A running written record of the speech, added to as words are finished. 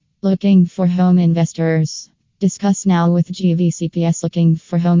Looking for home investors. Discuss now with GVCPS. Looking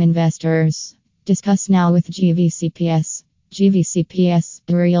for home investors. Discuss now with GVCPS. GVCPS,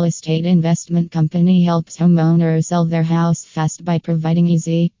 a real estate investment company, helps homeowners sell their house fast by providing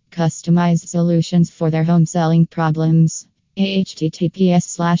easy, customized solutions for their home selling problems.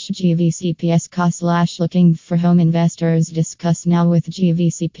 https://gvcps.co/ looking for home investors. Discuss now with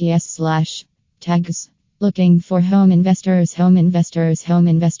GVCPS/ tags. Looking for home investors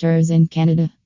in Canada.